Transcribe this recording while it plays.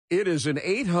It is an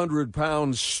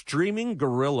 800-pound streaming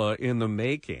gorilla in the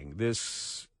making.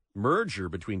 This merger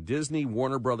between Disney,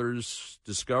 Warner Brothers,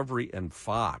 Discovery, and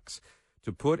Fox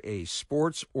to put a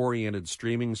sports-oriented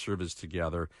streaming service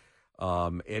together,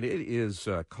 and it is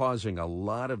causing a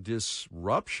lot of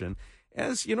disruption.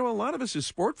 As you know, a lot of us as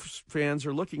sports fans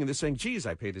are looking at this saying, geez,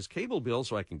 I pay this cable bill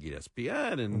so I can get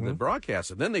ESPN and the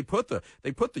broadcast. And then they put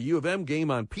the U of M game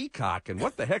on Peacock, and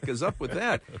what the heck is up with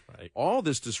that? Right. All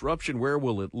this disruption, where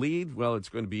will it lead? Well, it's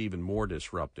going to be even more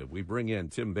disruptive. We bring in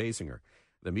Tim Baysinger,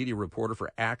 the media reporter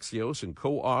for Axios and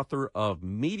co-author of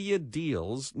Media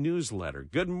Deals newsletter.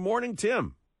 Good morning,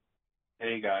 Tim.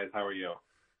 Hey, guys. How are you?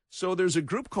 So there's a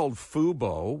group called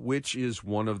Fubo, which is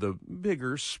one of the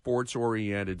bigger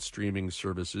sports-oriented streaming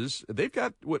services. They've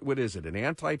got, what is it, an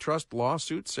antitrust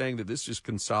lawsuit saying that this just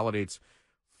consolidates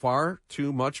far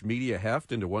too much media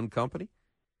heft into one company?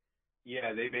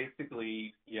 Yeah, they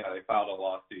filed a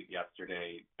lawsuit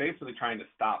yesterday, basically trying to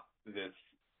stop this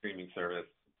streaming service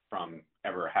from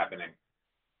ever happening.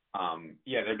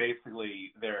 They're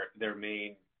basically, their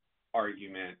main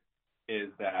argument is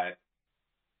that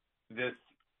this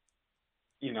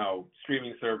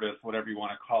streaming service, whatever you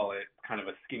want to call it, kind of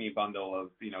a skinny bundle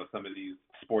of, some of these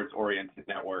sports-oriented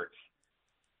networks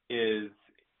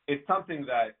it's something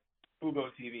that Fubo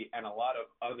TV and a lot of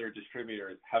other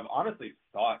distributors have honestly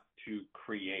sought to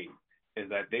create, is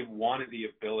that they've wanted the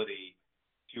ability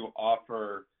to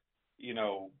offer,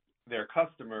 their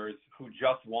customers who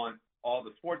just want all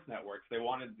the sports networks, they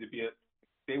wanted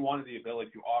the ability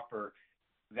to offer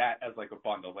that as like a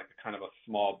bundle, like a kind of a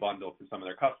small bundle for some of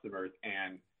their customers,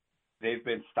 and they've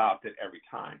been stopped at every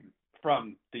time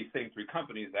from these same three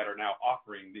companies that are now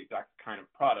offering the exact kind of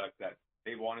product that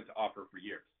they wanted to offer for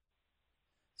years.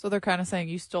 So they're kind of saying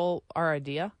you stole our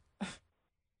idea?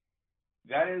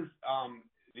 That is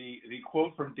the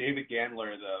quote from David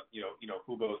Gandler,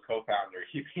 Fubo's co-founder.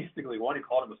 He basically, he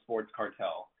called him a sports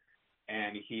cartel.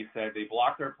 And he said they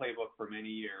blocked our playbook for many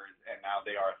years, and now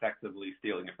they are effectively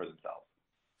stealing it for themselves.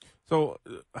 So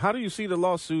how do you see the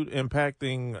lawsuit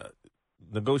impacting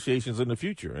negotiations in the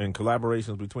future and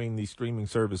collaborations between these streaming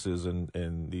services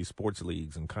and these sports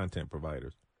leagues and content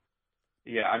providers?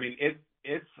 Yeah, I mean,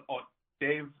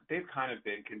 they've kind of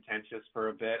been contentious for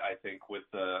a bit, I think, with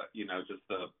the, just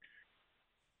the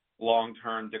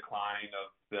long-term decline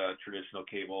of the traditional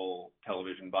cable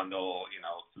television bundle,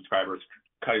 subscribers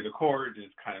cutting the cord,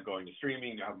 is kind of going to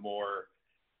streaming. You have more,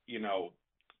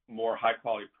 more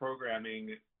high-quality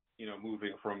programming,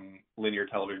 moving from linear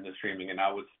television to streaming. And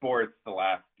now with sports, the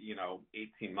last,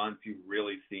 18 months, you've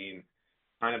really seen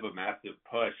kind of a massive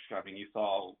push. I mean, you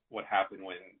saw what happened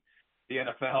when the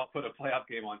NFL put a playoff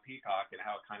game on Peacock and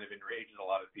how it kind of enraged a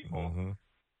lot of people. Mm-hmm.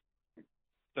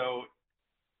 So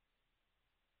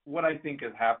what I think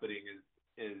is happening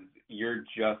is you're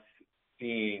just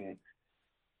seeing,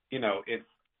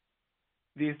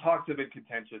 these talks have been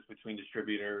contentious between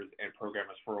distributors and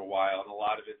programmers for a while, and a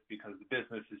lot of it's because the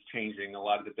business is changing. A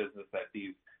lot of the business that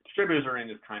these distributors are in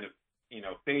is kind of,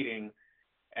 fading.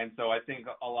 And so I think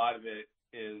a lot of it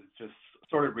is just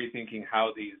sort of rethinking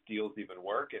how these deals even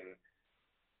work. And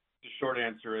the short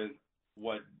answer is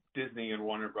what Disney and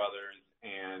Warner Brothers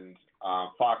and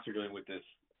Fox are doing with this,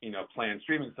 planned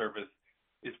streaming service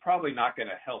is probably not going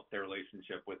to help their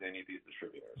relationship with any of these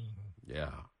distributors.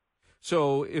 Yeah.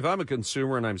 So if I'm a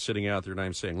consumer and I'm sitting out there and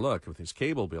I'm saying, look, with this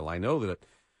cable bill, I know that,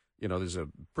 there's a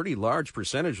pretty large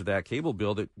percentage of that cable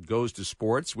bill that goes to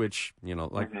sports, which,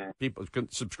 people,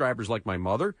 subscribers like my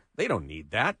mother, they don't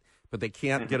need that, but they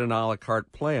can't get an a la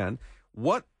carte plan.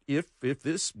 What if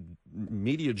this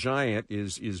media giant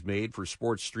is made for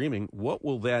sports streaming, what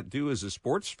will that do as a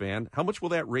sports fan? How much will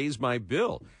that raise my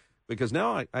bill? Because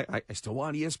now I still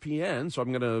want ESPN, so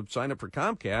I'm going to sign up for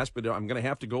Comcast, but I'm going to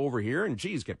have to go over here and,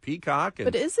 get Peacock.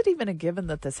 But is it even a given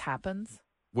that this happens?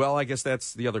 Well, I guess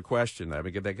that's the other question. I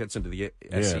mean, that gets into the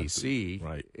SEC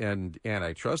right, and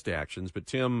antitrust actions. But,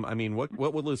 Tim, I mean, what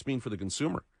will this mean for the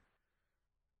consumer?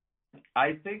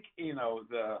 I think,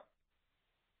 the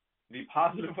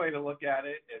positive way to look at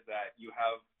it is that you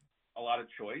have a lot of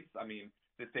choice. I mean,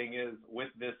 the thing is, with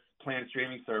this planned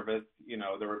streaming service,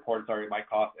 the reports are it might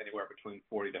cost anywhere between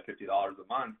 $40 to $50 a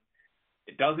month.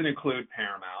 It doesn't include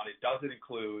Paramount. It doesn't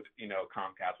include,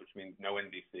 Comcast, which means no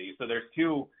NBC. So there's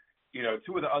two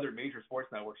of the other major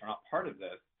sports networks are not part of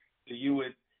this.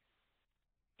 The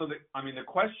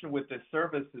question with this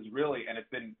service is really, and it's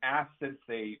been asked since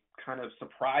they kind of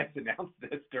surprise announced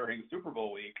this during Super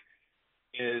Bowl week,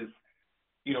 is,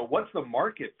 what's the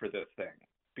market for this thing?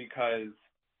 Because,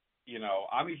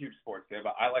 I'm a huge sports fan,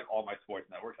 but I like all my sports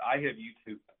networks. I have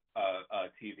YouTube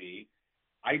TV,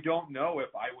 I don't know if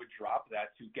I would drop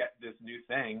that to get this new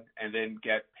thing and then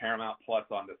get Paramount Plus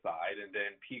on the side and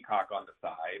then Peacock on the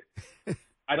side.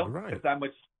 I don't think it's that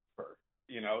much cheaper,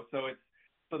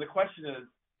 So the question is,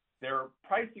 they're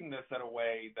pricing this in a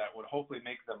way that would hopefully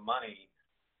make them money,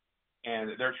 and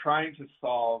they're trying to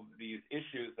solve these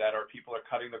issues that are people are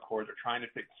cutting the cords, they're trying to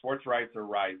fix sports rights are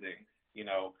rising.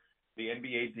 The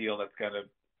NBA deal that's going to,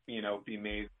 be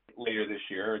made later this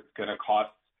year, it's going to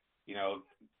cost,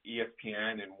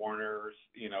 ESPN and Warner's,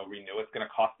 renew. It's going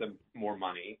to cost them more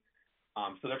money.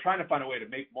 So they're trying to find a way to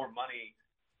make more money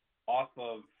off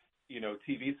of,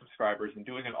 TV subscribers and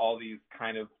doing it all these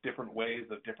kind of different ways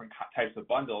of different types of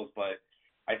bundles. But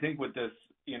I think with this,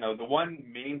 the one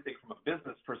main thing from a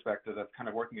business perspective that's kind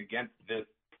of working against this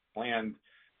planned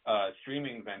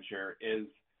streaming venture is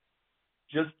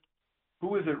just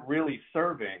who is it really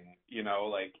serving?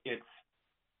 It's,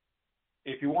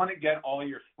 if you want to get all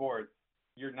your sports,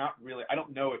 you're not really, I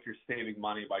don't know if you're saving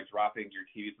money by dropping your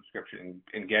TV subscription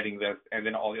and getting this and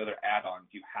then all the other add-ons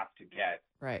you have to get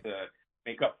to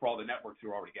make up for all the networks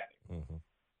you're already getting. Mm-hmm.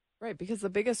 Right, because the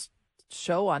biggest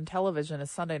show on television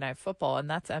is Sunday Night Football, and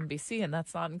that's NBC, and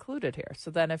that's not included here. So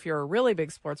then if you're a really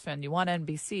big sports fan, you want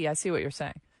NBC. I see what you're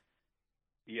saying.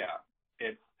 Yeah.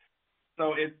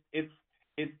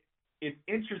 It's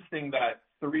interesting that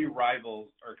three rivals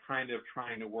are kind of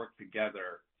trying to work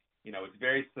together. It's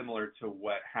very similar to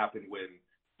what happened when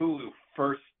Hulu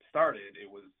first started. It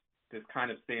was this kind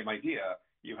of same idea.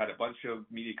 You had a bunch of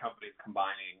media companies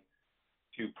combining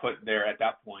to put their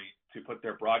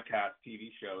broadcast TV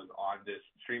shows on this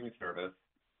streaming service.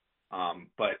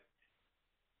 But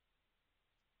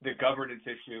the governance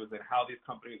issues and how these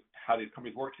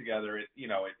companies work together,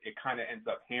 it kind of ends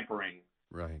up hampering,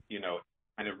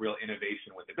 kind of real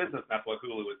innovation with the business. And that's what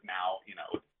Hulu is now,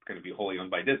 it's going to be wholly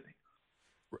owned by Disney.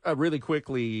 Really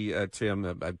quickly, Tim,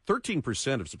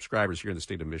 13% of subscribers here in the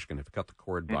state of Michigan have cut the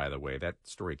cord, by the way. That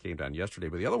story came down yesterday.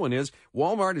 But the other one is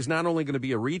Walmart is not only going to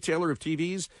be a retailer of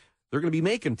TVs, they're going to be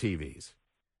making TVs.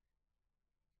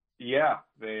 Yeah,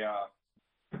 they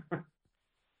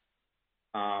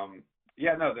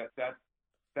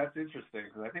that's interesting,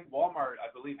 because I think Walmart,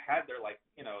 I believe, had their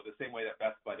the same way that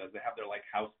Best Buy does. They have their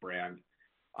house brand,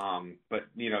 but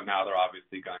now they're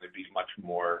obviously going to be much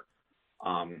more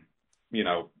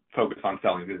focused on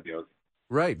selling Vizios.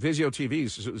 Right, Vizio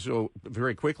TVs. So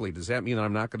very quickly, does that mean that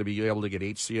I'm not going to be able to get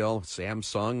HCL,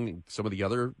 Samsung, some of the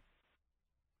other?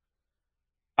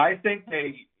 I think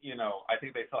they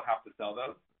still have to sell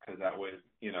those, because that would,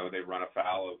 they run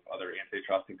afoul of other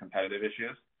antitrust and competitive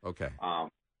issues. Okay.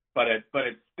 But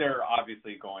they're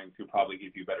obviously going to probably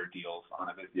give you better deals on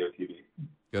a Vizio TV.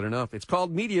 Good enough. It's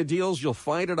called Media Deals. You'll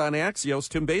find it on Axios.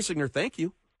 Tim Baysinger, thank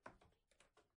you.